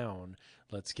brain down.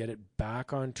 Let's get it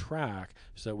back on track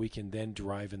so that we can then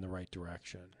drive in the right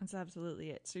direction. That's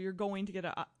absolutely it. So you're going to get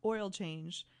an oil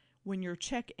change when your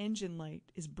check engine light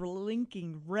is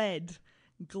blinking red,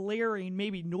 glaring,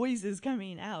 maybe noises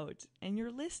coming out, and you're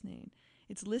listening.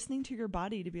 It's listening to your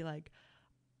body to be like,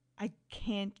 I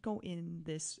can't go in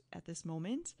this at this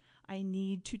moment. I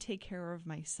need to take care of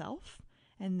myself.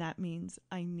 And that means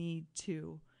I need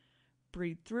to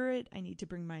breathe through it. I need to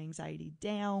bring my anxiety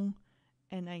down.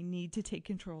 And I need to take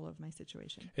control of my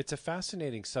situation. It's a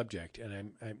fascinating subject,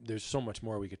 and there's so much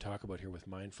more we could talk about here with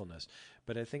mindfulness.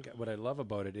 But I think what I love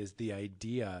about it is the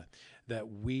idea that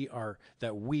we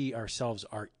ourselves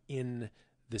are in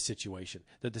the situation,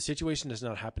 that the situation is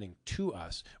not happening to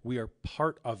us. We are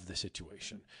part of the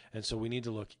situation. And so we need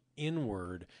to look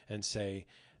inward and say,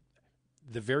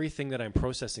 the very thing that I'm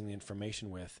processing the information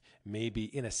with may be,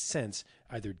 in a sense,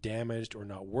 either damaged or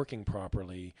not working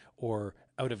properly or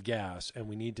out of gas, and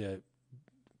we need to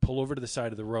pull over to the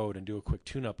side of the road and do a quick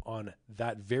tune-up on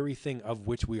that very thing of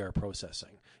which we are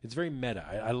processing. It's very meta.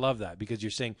 I love that, because you're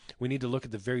saying we need to look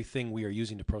at the very thing we are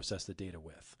using to process the data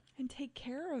with. And take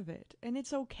care of it. And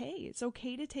it's okay. It's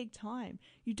okay to take time.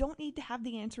 You don't need to have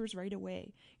the answers right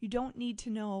away. You don't need to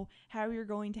know how you're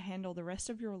going to handle the rest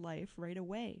of your life right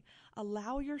away.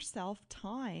 Allow yourself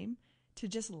time to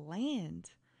just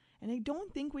land. And I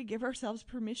don't think we give ourselves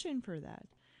permission for that.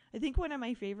 I think one of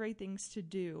my favorite things to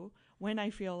do when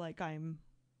I feel like I'm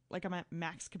at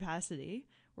max capacity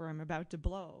or I'm about to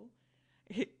blow,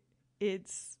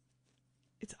 it's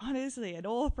honestly, an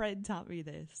old friend taught me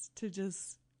this, to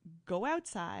just go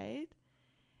outside,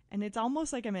 and it's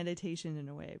almost like a meditation in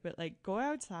a way, but like go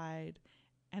outside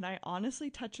and I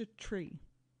honestly touch a tree.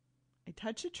 I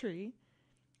touch a tree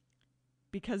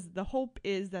because the hope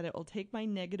is that it will take my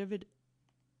negative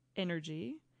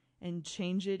energy and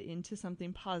change it into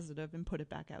something positive and put it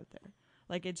back out there.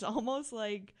 Like it's almost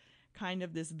like kind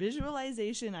of this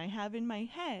visualization I have in my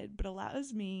head, but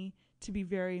allows me to be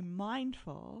very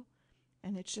mindful,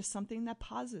 and it's just something that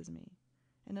pauses me.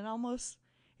 And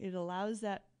it allows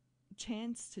that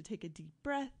chance to take a deep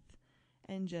breath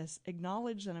and just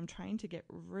acknowledge that I'm trying to get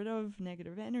rid of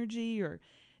negative energy or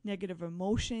negative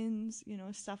emotions,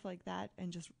 stuff like that,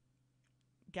 and just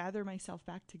gather myself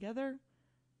back together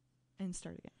and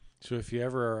start again. So if you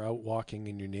ever are out walking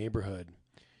in your neighborhood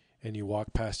and you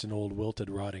walk past an old wilted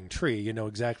rotting tree, you know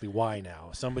exactly why now.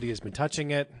 Somebody has been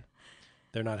touching it.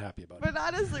 They're not happy about it. But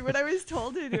honestly, when I was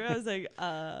told to do it, I was like,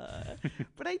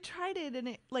 but I tried it, and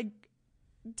it, like,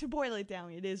 to boil it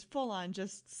down, it is full on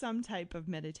just some type of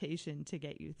meditation to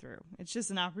get you through. It's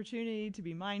just an opportunity to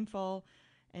be mindful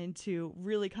and to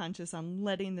really conscious on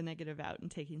letting the negative out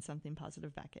and taking something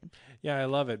positive back in. Yeah, I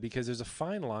love it because there's a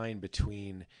fine line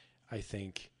between, I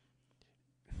think,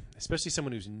 especially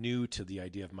someone who's new to the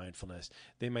idea of mindfulness,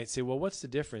 they might say, well, what's the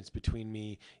difference between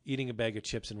me eating a bag of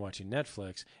chips and watching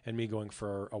Netflix and me going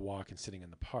for a walk and sitting in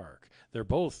the park? They're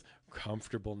both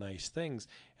comfortable, nice things.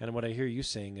 And what I hear you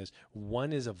saying is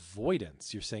one is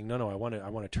avoidance. You're saying, no, I want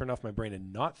to turn off my brain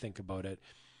and not think about it.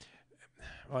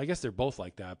 Well, I guess they're both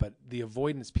like that, but the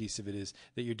avoidance piece of it is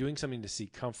that you're doing something to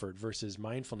seek comfort versus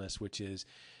mindfulness, which is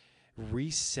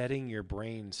resetting your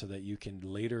brain so that you can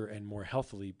later and more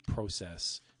healthily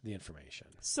process the information.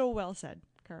 So well said,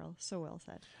 Carl. So well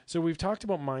said. So we've talked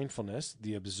about mindfulness,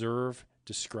 the observe,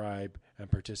 describe, and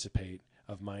participate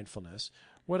of mindfulness.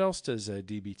 What else does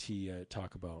DBT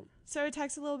talk about? So it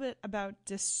talks a little bit about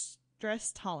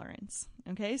distress tolerance.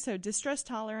 Okay, so distress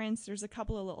tolerance, there's a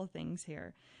couple of little things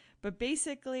here. But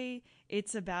basically,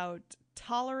 it's about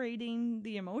tolerating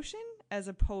the emotion as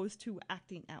opposed to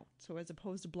acting out. So as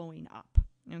opposed to blowing up.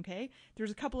 Okay? There's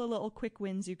a couple of little quick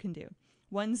wins you can do.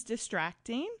 One's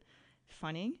distracting.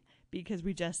 Funny, because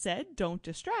we just said don't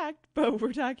distract, but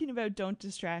we're talking about don't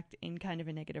distract in kind of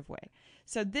a negative way.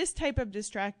 So this type of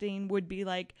distracting would be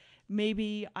like,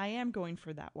 maybe I am going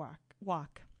for that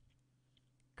walk,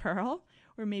 Carl,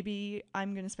 or maybe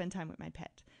I'm going to spend time with my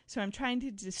pet. So I'm trying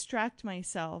to distract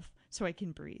myself so I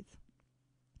can breathe.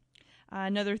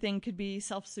 Another thing could be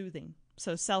self-soothing.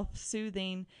 So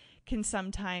self-soothing can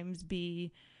sometimes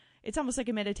be, it's almost like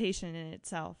a meditation in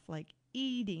itself, like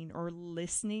eating or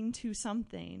listening to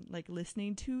something, like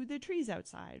listening to the trees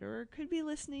outside, or it could be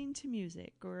listening to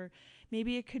music, or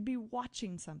maybe it could be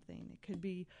watching something. It could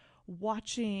be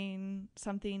watching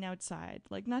something outside,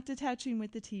 like not detaching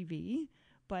with the TV,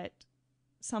 but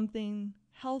something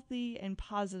healthy and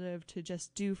positive to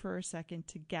just do for a second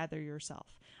to gather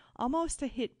yourself. Almost to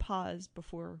hit pause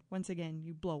before, once again,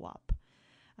 you blow up.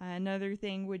 Another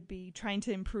thing would be trying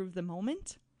to improve the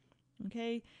moment.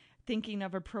 Okay? Thinking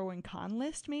of a pro and con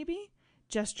list, maybe.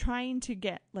 Just trying to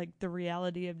get like the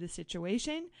reality of the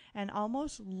situation and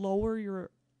almost lower your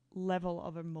level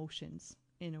of emotions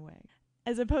in a way.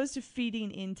 As opposed to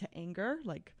feeding into anger,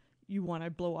 like you want to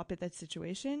blow up at that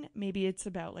situation. Maybe it's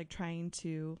about like trying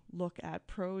to look at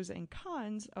pros and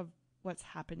cons of what's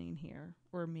happening here,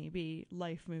 or maybe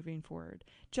life moving forward,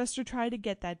 just to try to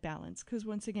get that balance. Because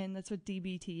once again, that's what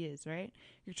DBT is, right?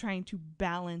 You're trying to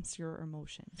balance your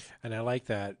emotions. And I like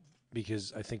that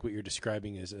because I think what you're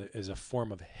describing is a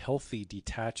form of healthy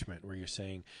detachment where you're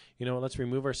saying, you know, let's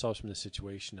remove ourselves from the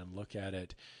situation and look at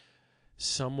it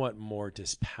somewhat more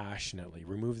dispassionately,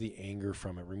 remove the anger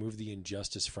from it, remove the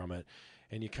injustice from it,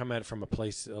 and you come at it from a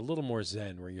place a little more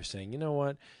zen where you're saying, you know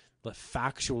what,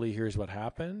 factually, here's what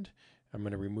happened. I'm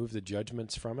going to remove the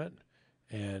judgments from it,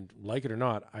 and like it or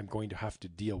not, I'm going to have to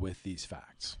deal with these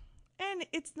facts. And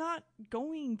it's not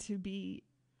going to be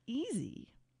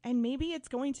easy, and maybe it's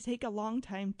going to take a long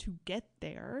time to get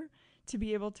there to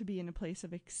be able to be in a place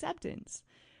of acceptance.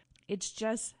 It's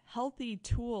just healthy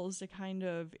tools to kind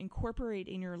of incorporate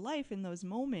in your life in those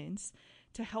moments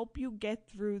to help you get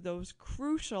through those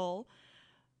crucial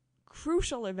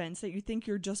events that you think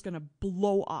you're just going to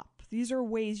blow up. These are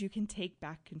ways you can take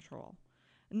back control.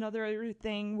 Another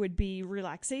thing would be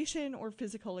relaxation or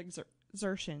physical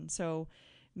exertion. So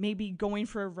maybe going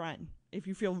for a run. If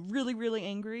you feel really, really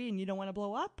angry and you don't want to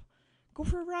blow up, go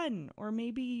for a run. Or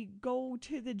maybe go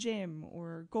to the gym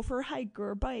or go for a hike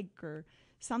or a bike or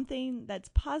something that's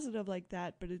positive like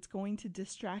that, but it's going to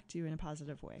distract you in a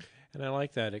positive way. And I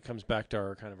like that. It comes back to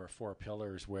our four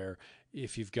pillars where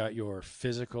if you've got your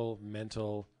physical,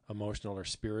 mental, emotional, or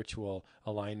spiritual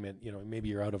alignment, you know, maybe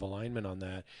you're out of alignment on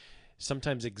that.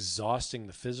 Sometimes exhausting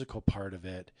the physical part of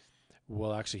it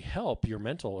will actually help your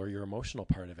mental or your emotional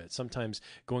part of it. Sometimes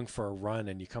going for a run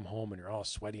and you come home and you're all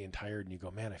sweaty and tired and you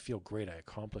go, man, I feel great. I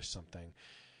accomplished something.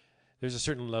 There's a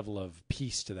certain level of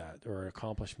peace to that or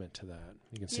accomplishment to that.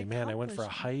 You can say, man, I went for a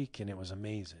hike and it was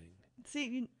amazing.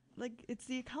 See, like it's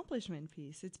the accomplishment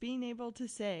piece. It's being able to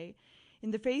say,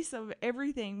 in the face of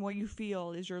everything, what you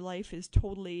feel is your life is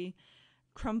totally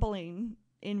crumbling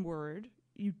inward.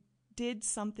 You did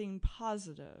something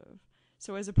positive.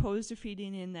 So as opposed to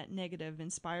feeding in that negative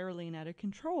and spiraling out of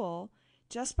control,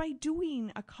 just by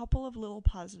doing a couple of little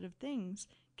positive things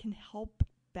can help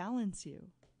balance you,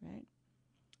 right?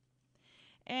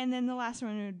 And then the last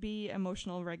one would be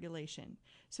emotional regulation.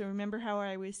 So remember how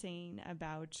I was saying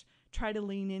about try to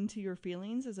lean into your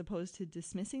feelings as opposed to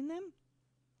dismissing them?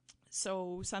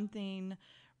 So something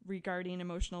regarding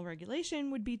emotional regulation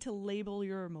would be to label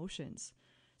your emotions.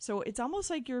 So it's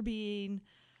almost like you're being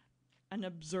an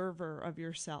observer of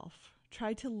yourself.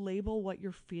 Try to label what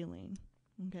you're feeling.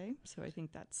 Okay? So I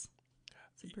think that's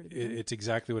a pretty big one. It's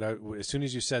exactly what as soon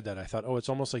as you said that, I thought, oh, it's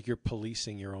almost like you're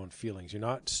policing your own feelings. You're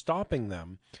not stopping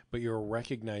them, but you're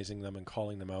recognizing them and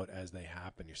calling them out as they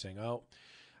happen. You're saying, oh,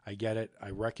 I get it. I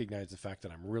recognize the fact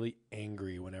that I'm really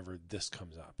angry whenever this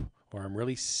comes up, or I'm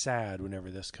really sad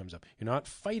whenever this comes up. You're not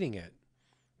fighting it,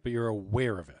 but you're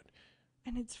aware of it.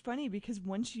 And it's funny because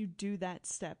once you do that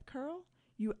step, Carl,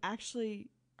 you actually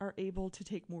are able to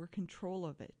take more control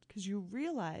of it because you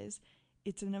realize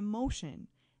it's an emotion.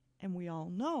 And we all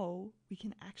know we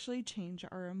can actually change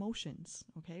our emotions,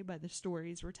 okay, by the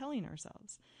stories we're telling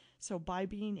ourselves. So by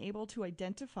being able to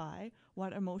identify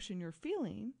what emotion you're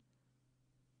feeling,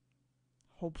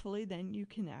 hopefully then you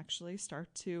can actually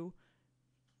start to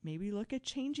maybe look at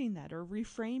changing that or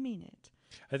reframing it.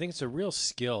 I think it's a real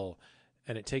skill,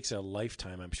 and it takes a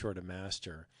lifetime, I'm sure, to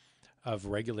master, of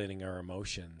regulating our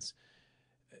emotions.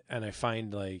 And I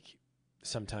find like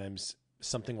sometimes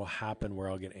something will happen where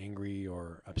I'll get angry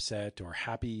or upset or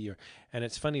happy. And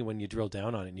it's funny when you drill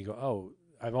down on it and you go, oh,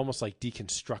 I've almost like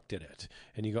deconstructed it.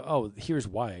 And you go, oh, here's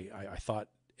why I thought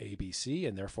A, B, C,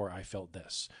 and therefore I felt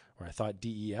this. Or I thought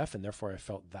D, E, F, and therefore I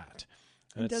felt that.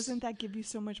 And doesn't that give you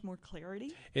so much more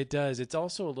clarity? It does. It's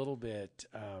also a little bit,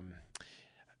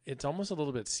 it's almost a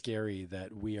little bit scary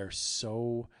that we are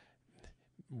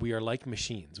like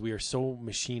machines. We are so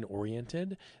machine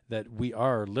oriented that we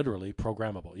are literally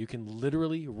programmable. You can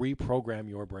literally reprogram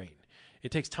your brain.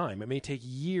 It takes time. It may take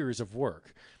years of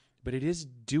work, but it is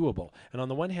doable. And on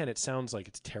the one hand, it sounds like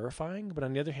it's terrifying, but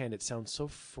on the other hand, it sounds so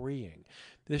freeing.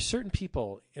 There's certain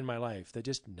people in my life that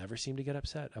just never seem to get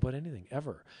upset about anything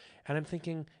ever. And I'm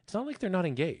thinking, it's not like they're not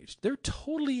engaged. They're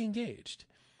totally engaged,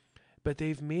 but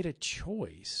they've made a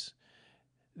choice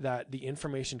that the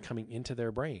information coming into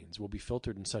their brains will be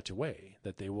filtered in such a way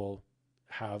that they will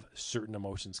have certain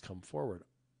emotions come forward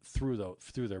through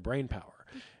their brain power.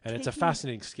 And it's a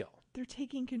fascinating skill. They're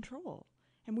taking control.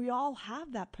 And we all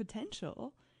have that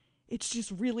potential. It's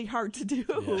just really hard to do.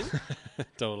 Yeah.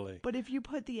 Totally. But if you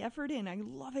put the effort in, I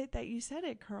love it that you said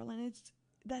it, Carl. And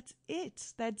that's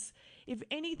it. That's, if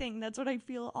anything, that's what I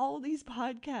feel all these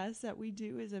podcasts that we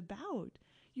do is about.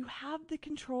 You have the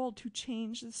control to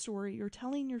change the story you're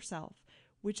telling yourself,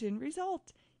 which in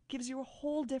result gives you a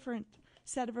whole different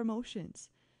set of emotions.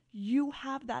 You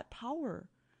have that power.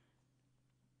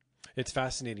 It's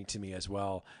fascinating to me as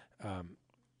well.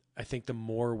 I think the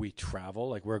more we travel,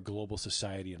 like we're a global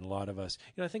society, and a lot of us,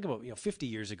 I think about, 50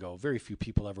 years ago, very few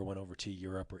people ever went over to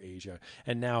Europe or Asia.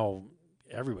 And now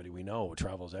everybody we know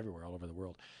travels everywhere, all over the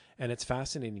world. And it's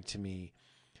fascinating to me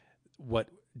what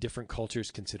different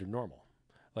cultures consider normal.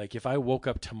 Like if I woke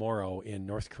up tomorrow in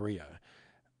North Korea,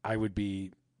 I would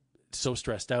be so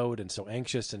stressed out and so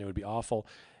anxious, and it would be awful.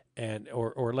 And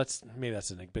or maybe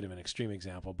that's a bit of an extreme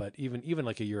example, but even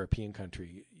like a European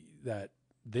country, that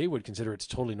they would consider it's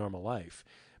totally normal life.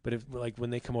 But if like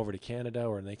when they come over to Canada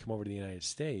or when they come over to the United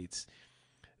States,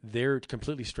 they're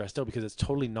completely stressed out because it's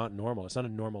totally not normal. It's not a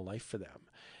normal life for them.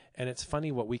 And it's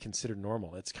funny what we consider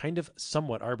normal. It's kind of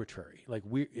somewhat arbitrary. Like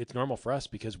it's normal for us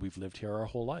because we've lived here our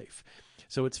whole life.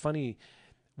 So it's funny,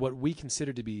 what we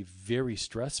consider to be very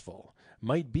stressful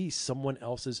might be someone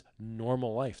else's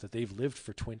normal life that they've lived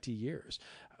for 20 years.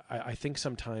 I think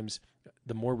sometimes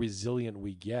the more resilient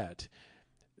we get,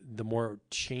 the more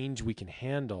change we can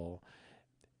handle.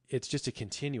 It's just a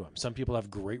continuum. Some people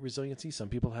have great resiliency. Some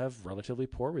people have relatively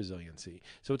poor resiliency.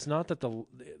 So it's not that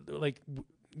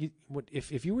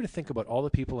if you were to think about all the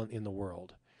people in the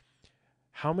world,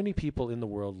 how many people in the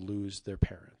world lose their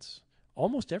parents?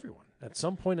 Almost everyone at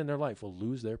some point in their life will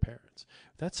lose their parents.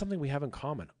 That's something we have in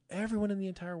common. Everyone in the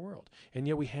entire world. And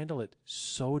yet we handle it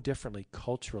so differently,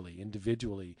 culturally,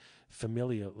 individually,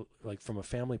 familial, like from a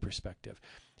family perspective.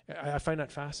 I find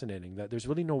that fascinating, that there's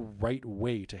really no right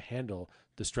way to handle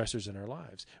the stressors in our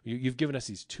lives. You've given us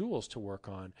these tools to work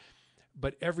on,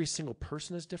 but every single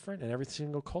person is different and every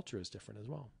single culture is different as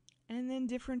well. And then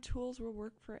different tools will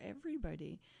work for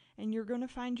everybody. And you're going to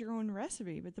find your own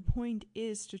recipe. But the point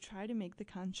is to try to make the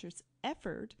conscious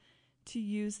effort to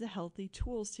use the healthy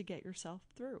tools to get yourself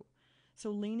through. So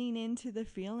leaning into the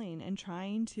feeling and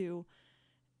trying to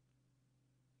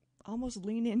almost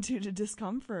lean into the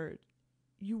discomfort.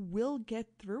 You will get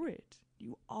through it.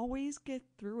 You always get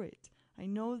through it. I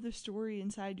know the story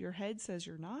inside your head says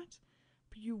you're not,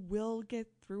 but you will get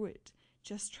through it.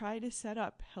 Just try to set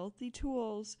up healthy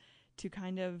tools to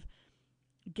kind of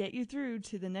get you through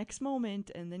to the next moment,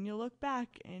 and then you'll look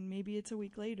back and maybe it's a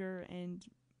week later and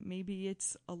maybe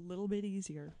it's a little bit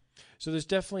easier. So there's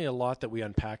definitely a lot that we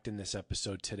unpacked in this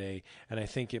episode today, and I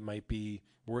think it might be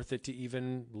worth it to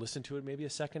even listen to it maybe a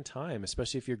second time,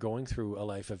 especially if you're going through a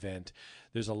life event.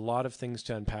 There's a lot of things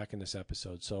to unpack in this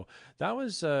episode. So that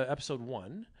was episode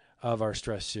 1 of our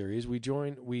stress series. We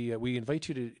invite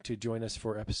you to join us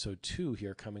for episode 2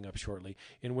 here coming up shortly,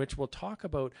 in which we'll talk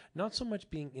about not so much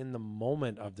being in the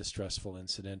moment of the stressful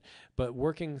incident, but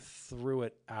working through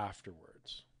it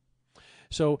afterwards.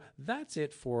 So that's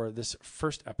it for this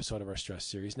first episode of our stress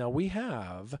series. Now we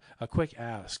have a quick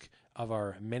ask of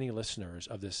our many listeners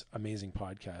of this amazing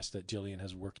podcast that Jillian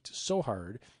has worked so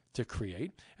hard to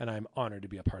create, and I'm honored to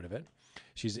be a part of it.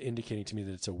 She's indicating to me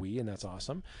that it's a we, and that's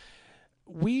awesome.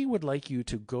 We would like you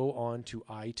to go on to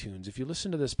iTunes. If you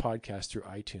listen to this podcast through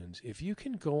iTunes, if you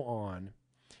can go on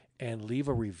and leave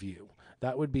a review,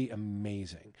 that would be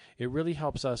amazing. It really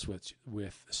helps us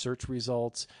with search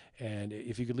results. And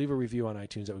if you could leave a review on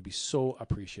iTunes, that would be so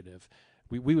appreciative.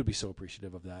 We would be so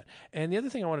appreciative of that. And the other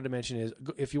thing I wanted to mention is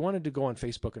if you wanted to go on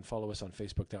Facebook and follow us on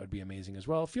Facebook, that would be amazing as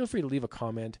well. Feel free to leave a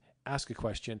comment, ask a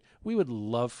question. We would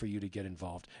love for you to get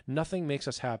involved. Nothing makes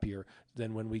us happier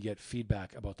than when we get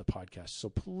feedback about the podcast. So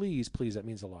please, that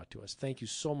means a lot to us. Thank you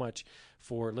so much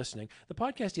for listening. The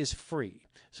podcast is free.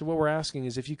 So what we're asking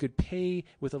is if you could pay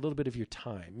with a little bit of your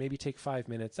time, maybe take 5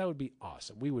 minutes, that would be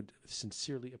awesome. We would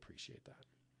sincerely appreciate that.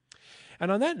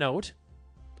 And on that note,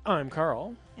 I'm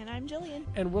Carl. And I'm Jillian.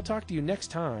 And we'll talk to you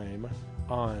next time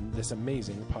on this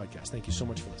amazing podcast. Thank you so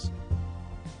much for listening.